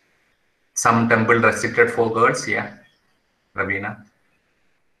 Some temple restricted for girls, yeah. Ravina.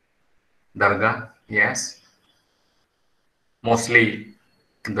 Dargah, yes. Mostly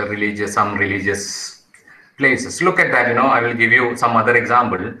the religious, some religious places. Look at that, I will give you some other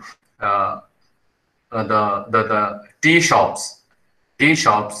example. The tea shops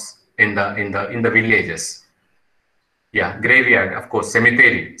in the villages. Yeah, graveyard, of course,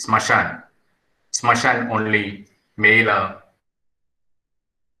 cemetery, smashan only male.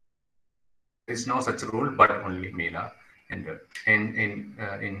 There is no such rule, but only male entered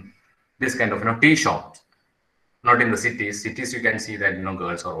in this kind of tea shops. Not in the cities. Cities you can see that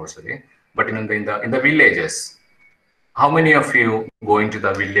girls are also there, but in the villages. How many of you go into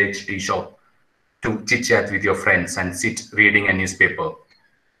the village tea shop to chit chat with your friends and sit reading a newspaper?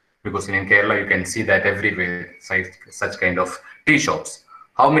 Because in Kerala you can see that everywhere, such kind of tea shops.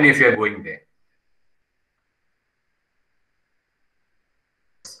 How many of you are going there?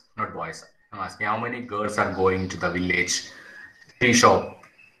 Not boys. I'm asking how many girls are going to the village tea shop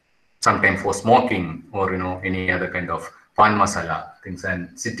sometime for smoking or any other kind of pan masala things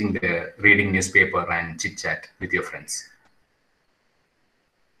and sitting there reading newspaper and chit chat with your friends.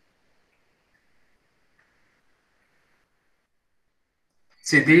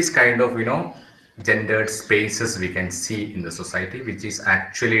 See, these kind of gendered spaces we can see in the society, which is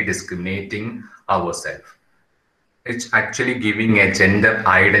actually discriminating ourselves. It's actually giving a gender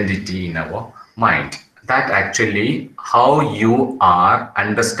identity in our mind. That actually how you are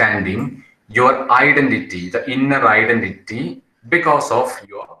understanding your identity, the inner identity, because of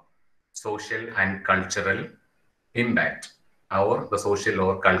your social and cultural impact, or the social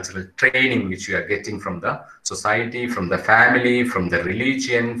or cultural training which you are getting from the society, from the family, from the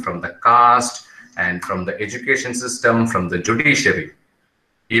religion, from the caste, and from the education system, from the judiciary.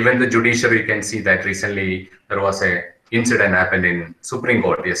 Even the judiciary, you can see that recently there was a incident happened in Supreme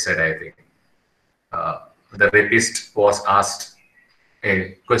Court yesterday, I think. The rapist was asked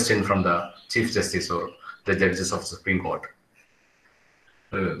a question from the Chief Justice or the judges of Supreme Court.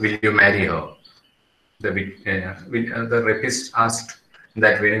 Will you marry her? The rapist asked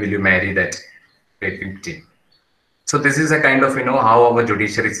that way, will you marry that rape victim? So this is a kind of, how our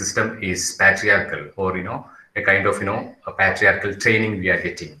judiciary system is patriarchal, or, a kind of, a patriarchal training we are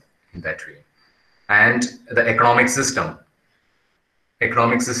getting in that way. And the economic system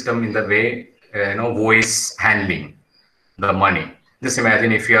in the way, voice handling the money. Just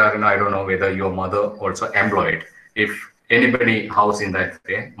imagine if you are, I don't know whether your mother also employed. If anybody house in that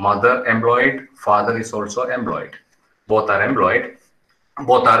way, mother employed, father is also employed. Both are employed,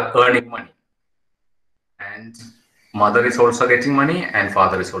 both are earning money. And mother is also getting money and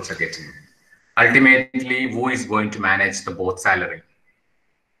father is also getting money. Ultimately, who is going to manage the both salary?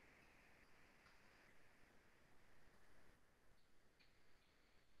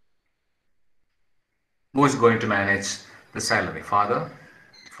 Who is going to manage the salary? Father?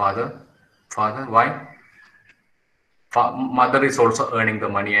 Why? Mother is also earning the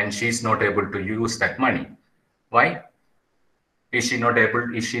money and she's not able to use that money. Why? Is she not able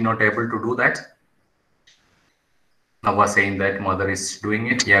to do that? Now saying that mother is doing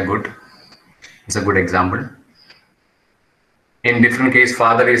it. Yeah, good. It's a good example. In different case,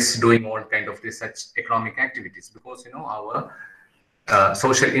 father is doing all kind of this such economic activities, because our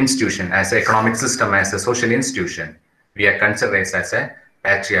social institution as an economic system, as a social institution, we are considered as a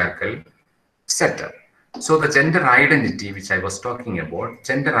patriarchal setup. So the gender identity which I was talking about,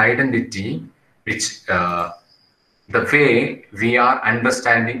 gender identity which the way we are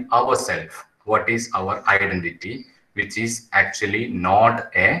understanding ourselves, what is our identity, which is actually not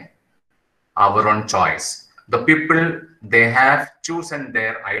our own choice. The people, they have chosen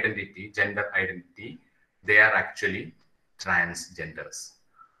their identity, gender identity, they are actually transgenders.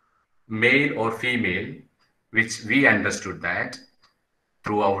 Male or female, which we understood that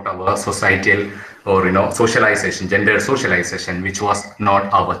throughout our societal or socialization, gender socialization, which was not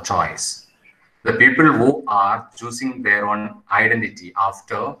our choice. The people who are choosing their own identity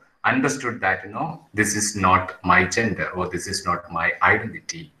after understood that this is not my gender or this is not my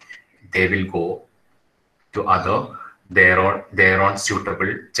identity, they will go to their own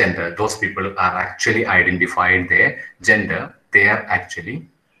suitable gender. Those people are actually identified their gender. They are actually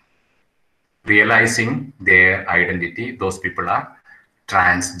realizing their identity. Those people are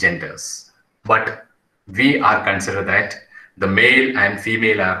transgenders. But we are considered that the male and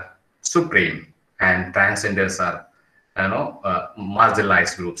female are supreme and transgenders are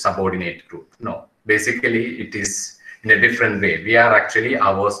marginalized group, subordinate group. No, basically it is in a different way. We are actually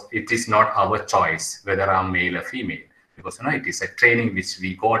it is not our choice whether I'm male or female, because it is a training which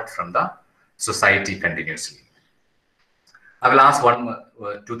we got from the society continuously. I will ask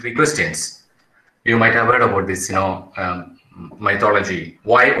two, three questions. You might have heard about this, mythology.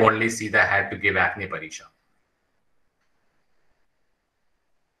 Why only Sita had to give Agni Parisha?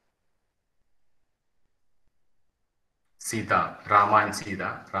 Sita, Rama and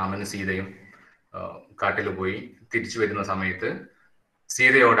Sita, Raman Sitayum കാട്ടിൽ പോയി തിരിച്ചു വരുന്ന സമയത്ത്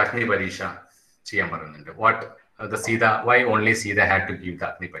സീതയോട് അഗ്നി പരീക്ഷ ചെയ്യാൻ പറയുന്നുണ്ട്. Why only Sita had to give the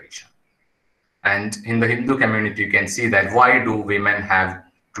Agni Parisha? And in the Hindu community, you can see that why do women have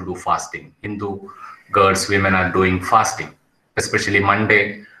to do fasting? Hindu girls, women are doing fasting, especially Monday.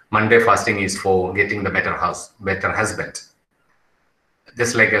 Monday fasting is for getting the better husband.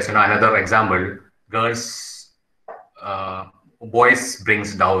 Just like as another example, boys brings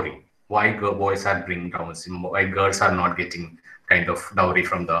dowry. Why boys are bringing dowry? Why girls are not getting kind of dowry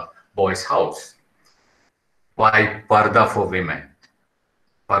from the boys' house? Why parda for women?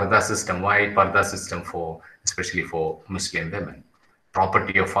 Parda system. Why Parda system for, especially for Muslim women?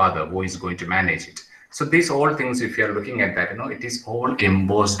 Property of father, who is going to manage it? So these all things, if you are looking at that, it is all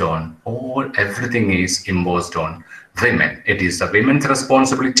imposed on, everything is imposed on women. It is the women's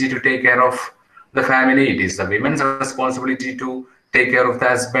responsibility to take care of the family. It is the women's responsibility to take care of the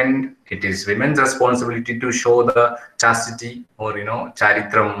husband. It is women's responsibility to show the chastity, or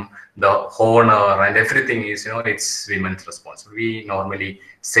charitram, the honor, and everything is, it's women's responsibility. We normally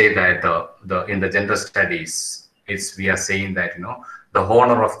say that the in the gender studies, we are saying that the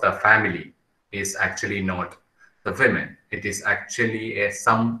honor of the family is actually not the women. It is actually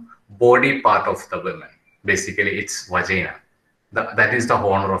some body part of the women. Basically, it's vagina. That is the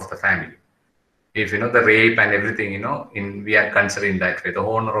honor of the family. If the rape and everything, we are considering that way. The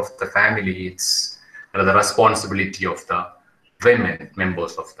honor of the family, it's the responsibility of the women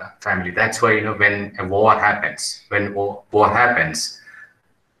members of the family. That's why when a war happens,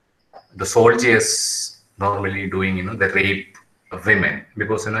 the soldiers normally doing the rape of women,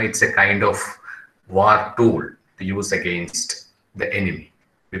 because it's a kind of war tool to use against the enemy,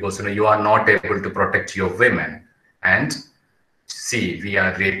 because you are not able to protect your women, and see, we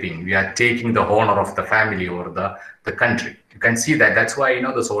are raping, we are taking the honor of the family or the country. You can see that. That's why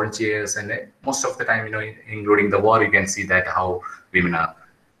the soldiers, and most of the time including the war, you can see that how women are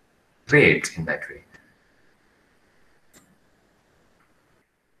raped in that way.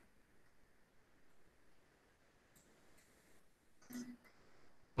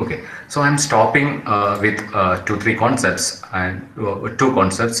 Okay, so I'm stopping with three concepts, and two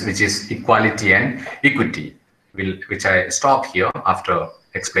concepts, which is equality and equity, which I stop here after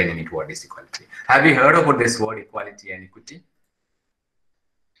explaining it what is equality. Have you heard about this word equality and equity?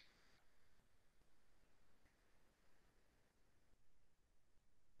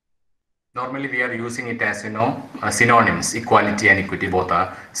 Normally we are using it as synonyms. Equality and equity both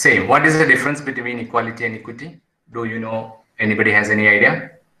are same. What is the difference between equality and equity? Do you know? Anybody has any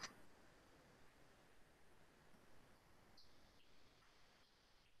idea?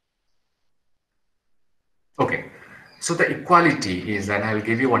 Okay, so the equality is, and I will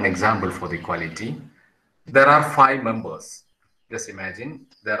give you one example for the equality. There are 5 members. Just imagine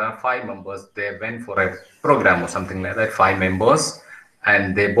there are 5 members. They went for a program or something like that. 5 members,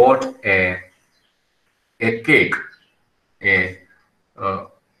 and they bought a cake, a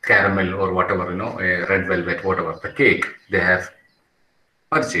caramel or whatever, a red velvet, whatever the cake they have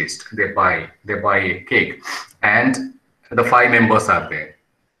purchased. They buy a cake, and the 5 members are there.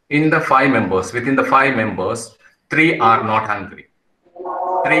 In the 5 members, within the 5 members, 3 are not hungry.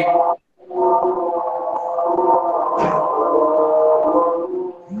 3.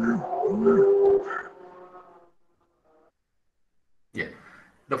 Yeah.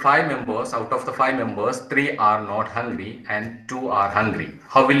 The 5 members, out of the 5 members, 3 are not hungry and 2 are hungry.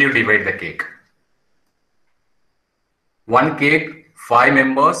 How will you divide the cake? One cake, 5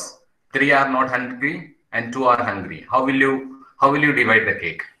 members, 3 are not hungry and 2 are hungry. How will you divide the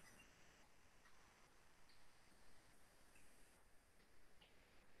cake?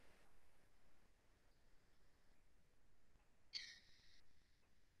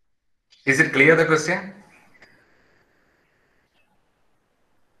 Is it clear, the question?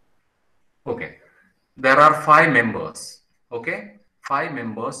 Okay. There are 5 members. Okay. 5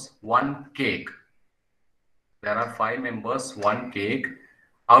 members, 1 cake. There are 5 members, 1 cake.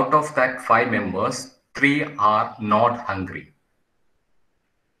 Out of that 5 members, 3 are not hungry.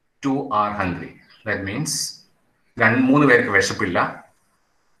 2 are hungry. That means 3 പേർക്ക് വിശപ്പില്ല,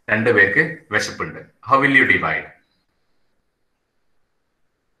 2 പേർക്ക് വിശപ്പുണ്ട്. How will you divide?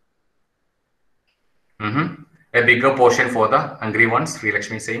 A bigger portion for the hungry ones, Sri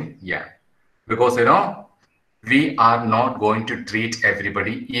Lakshmi saying, yeah. Because we are not going to treat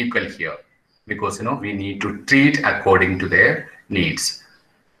everybody equal here. Because we need to treat according to their needs.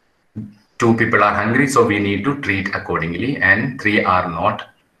 2 people are hungry, so we need to treat accordingly, and 3 are not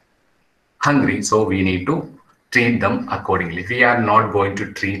hungry, so we need to treat them accordingly. We are not going to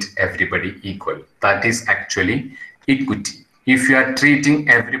treat everybody equal. That is actually equity. If you are treating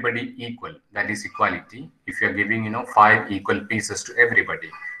everybody equal, that is equality. If you are giving 5 equal pieces to everybody,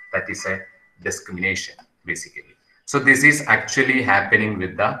 that is a discrimination, basically. So this is actually happening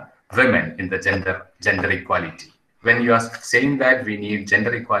with the women in the gender equality. When you are saying that we need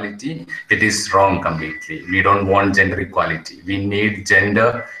gender equality, it is wrong completely. We don't want gender equality. We need gender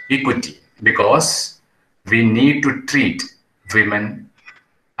equity, because we need to treat women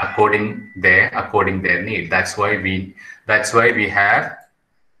according their need. That's why we have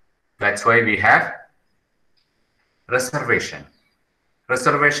reservation.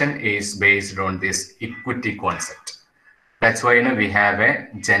 Reservation is based on this equity concept. That's why we have a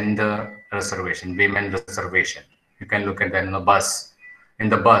gender reservation, women reservation. You can look at that in the bus. In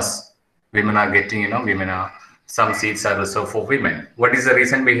the bus, women are getting, women are, some seats are reserved for women. What is the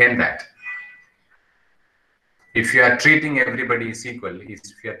reason behind that? If you are treating everybody as equal, if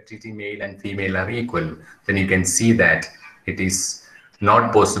you are treating male and female are equal, then you can see that it is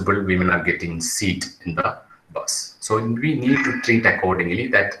not possible women are getting seat in the bus. So we need to treat accordingly.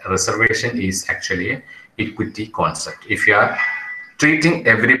 That reservation is actually a equity concept. If you are treating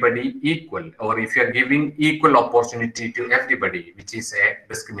everybody equal, or if you are giving equal opportunity to everybody, which is a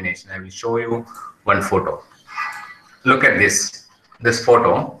discrimination. I will show you one photo. Look at this. This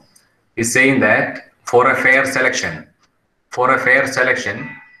photo is saying that for a fair selection,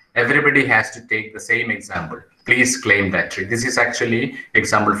 everybody has to take the same example. Please claim that tree. This is actually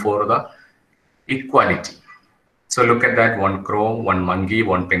example for the equality. So look at that: one crow, one monkey,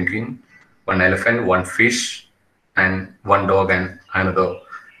 one penguin, one elephant, one fish, and one dog, and another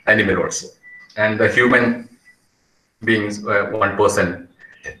animal also. And the human beings, one person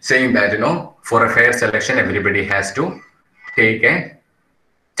saying that, for a fair selection, everybody has to take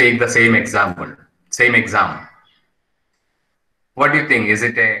the same example, same exam. What do you think? Is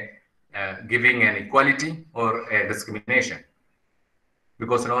it a giving an equality or a discrimination?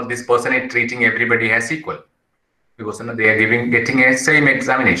 Because this person is treating everybody as equal, because they are getting a same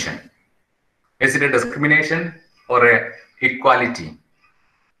examination. Is it a discrimination or a equality?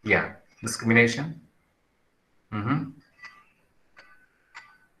 Yeah, discrimination.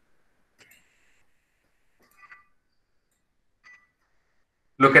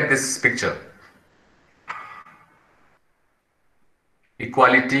 Look at this picture.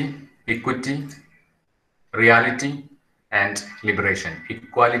 Equality, equity, reality, and liberation.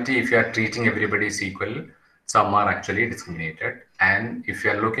 Equality, if you are treating everybody as equal, some are actually discriminated. And if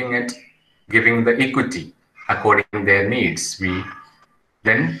you are looking at giving the equity according to their needs,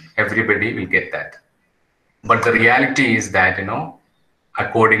 then everybody will get that. But the reality is that,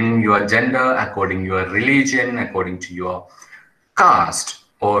 according to your gender, according to your religion, according to your caste,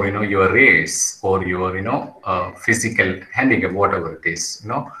 or your race, or your physical handicap, whatever it is,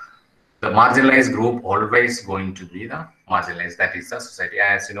 the marginalized group always going to be the marginalized. That is the society.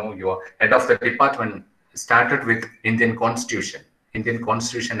 As your head of the department started with Indian Constitution. Indian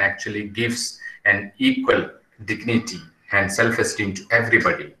Constitution actually gives an equal dignity and self-esteem to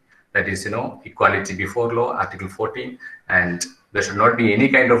everybody. That is, equality before law, Article 14, and there should not be any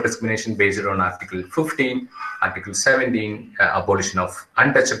kind of discrimination based on Article 15, Article 17, abolition of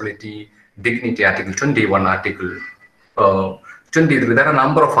untouchability, dignity, Article 21, Article 23. There are a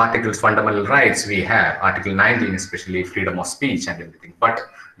number of articles, fundamental rights we have, Article 19, especially freedom of speech and everything. But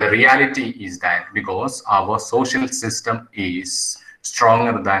the reality is that because our social system is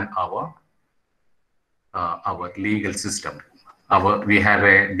stronger than our legal system, we have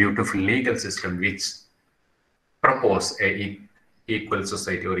a beautiful legal system which propose a equal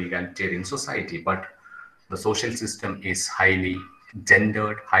society or egalitarian society, but the social system is highly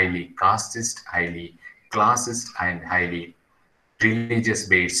gendered, highly casteist, highly classist, and highly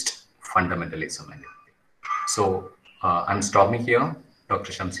religious-based fundamentalism. So I'm stopping here,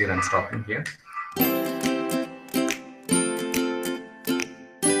 Dr. Shamsir. I'm stopping here.